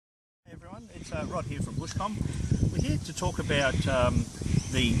everyone, it's Rod here from Bushcomm. We're here to talk about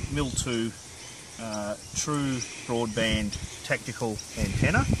the Mil-2 true broadband tactical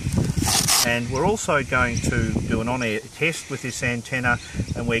antenna, and we're also going to do an on-air test with this antenna,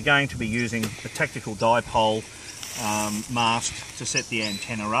 and we're going to be using a tactical dipole mast to set the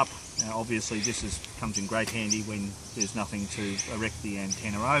antenna up. Now obviously this comes in great handy when there's nothing to erect the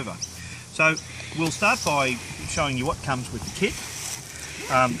antenna over. So we'll start by showing you what comes with the kit.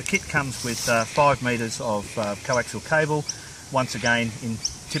 The kit comes with 5 metres of coaxial cable. Once again, in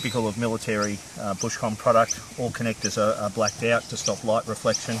typical of military Bushcomm product, all connectors are blacked out to stop light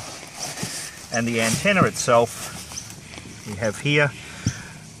reflection. And the antenna itself, we have here,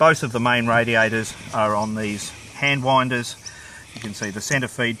 both of the main radiators are on these hand winders. You can see the centre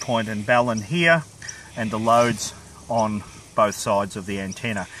feed point and balun here, and the loads on both sides of the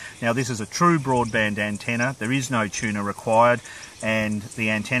antenna. Now this is a true broadband antenna, there is no tuner required, and the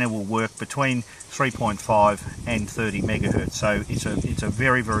antenna will work between 3.5 and 30 megahertz. So it's a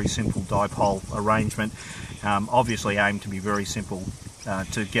very, very simple dipole arrangement, obviously aimed to be very simple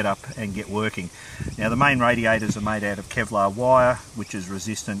to get up and get working. Now the main radiators are made out of Kevlar wire, which is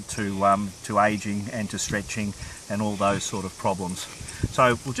resistant to aging and to stretching and all those sort of problems.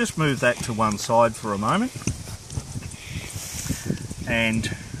 So we'll just move that to one side for a moment, and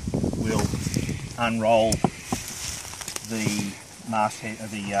we'll unroll the masthead,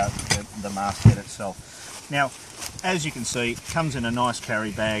 the masthead itself. Now, as you can see, it comes in a nice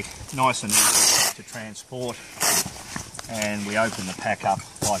carry bag, nice and easy to transport, and we open the pack up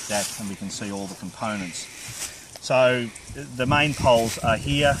like that and we can see all the components. So the main poles are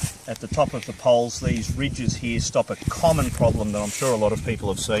here. At the top of the poles, these ridges here stop a common problem that I'm sure a lot of people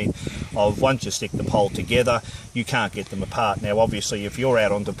have seen of once you stick the pole together, you can't get them apart. Now obviously if you're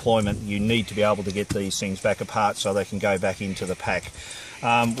out on deployment, you need to be able to get these things back apart so they can go back into the pack.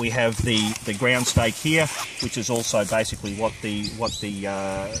 We have the ground stake here, which is also basically what the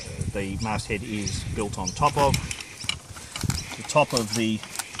masthead is built on top of. The top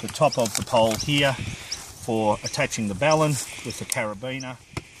of the pole here for attaching the balun with the carabiner.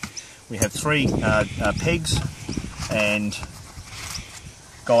 We have 3 pegs, and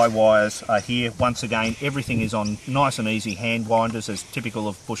guy wires are here. Once again, everything is on nice and easy hand winders as typical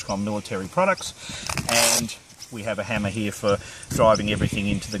of Bushcomm military products, and we have a hammer here for driving everything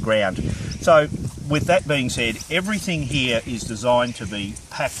into the ground. So with that being said, everything here is designed to be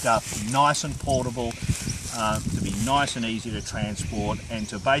packed up nice and portable, to be nice and easy to transport, and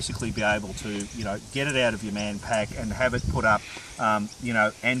to basically be able to, get it out of your man pack and have it put up,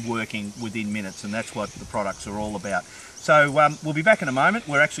 and working within minutes, and that's what the products are all about. So we'll be back in a moment.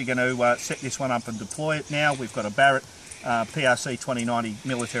 We're actually going to set this one up and deploy it now. We've got a Barrett PRC 2090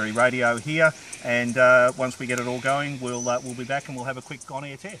 military radio here, and once we get it all going, we'll be back and we'll have a quick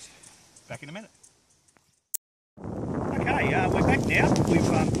on-air test. Back in a minute. Okay, we're back now. We've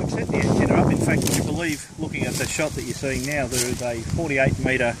set the antenna up. In fact, if you believe, looking at the shot that you're seeing now, there is a 48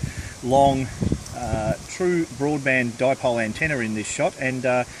 metre long true broadband dipole antenna in this shot. And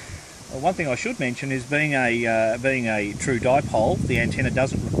one thing I should mention is being a true dipole, the antenna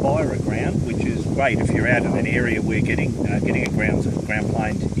doesn't require a ground, which is great if you're out in an area where getting a ground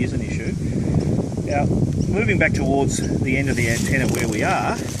plane is an issue. Now, moving back towards the end of the antenna where we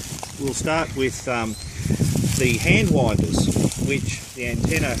are, we'll start with the hand winders, which the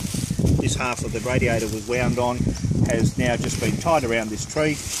antenna, this half of the radiator was wound on, has now just been tied around this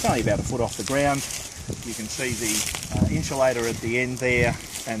tree. It's only about a foot off the ground. You can see the insulator at the end there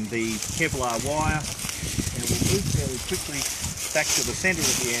and the Kevlar wire, and we'll move fairly quickly back to the centre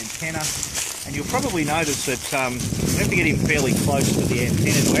of the antenna, and you'll probably notice that you have to get in fairly close to the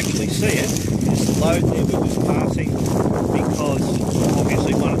antenna to actually see it. There's the load there we're just passing, because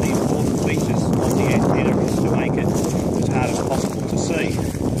obviously one of the important features of the antenna is to make it as hard as possible to see.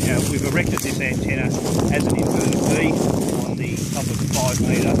 Now, we've erected this antenna as an inverted V on the top of the 5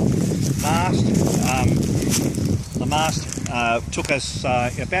 metre mast. The mast took us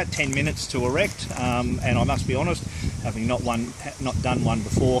about 10 minutes to erect, and I must be honest, having not done one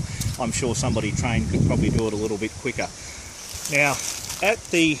before, I'm sure somebody trained could probably do it a little bit quicker. Now,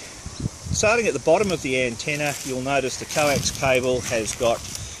 starting at the bottom of the antenna, you'll notice the coax cable has got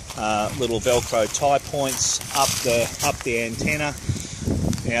little Velcro tie points up the antenna.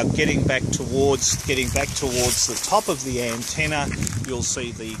 Now, getting back towards the top of the antenna, you'll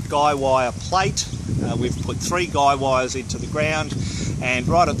see the guy wire plate. We've put 3 guy wires into the ground, and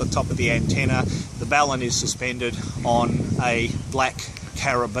right at the top of the antenna, the balun is suspended on a black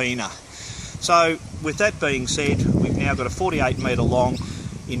carabiner. So, with that being said, we've now got a 48 metre long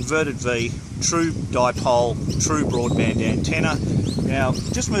inverted V, true dipole, true broadband antenna. Now,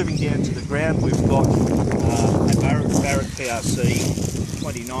 just moving down to the ground, we've got a Barrett PRC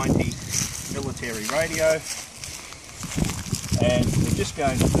 2090 military radio, and we're just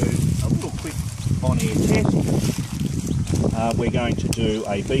going to do a little quick on-air test. We're going to do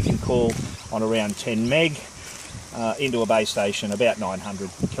a beacon call on around 10 meg into a base station about 900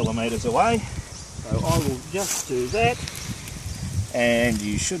 kilometres away. So I will just do that, and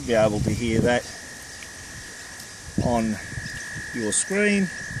you should be able to hear that on your screen.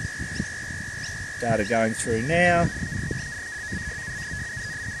 Data going through now.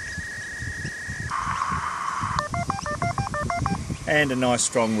 And a nice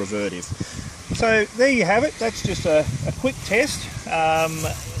strong revertive. So there you have it. That's just a quick test.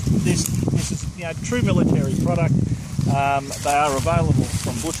 This is true military product. They are available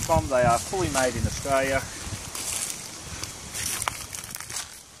from Bushcomm. They are fully made in Australia.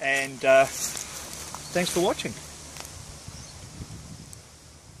 And thanks for watching.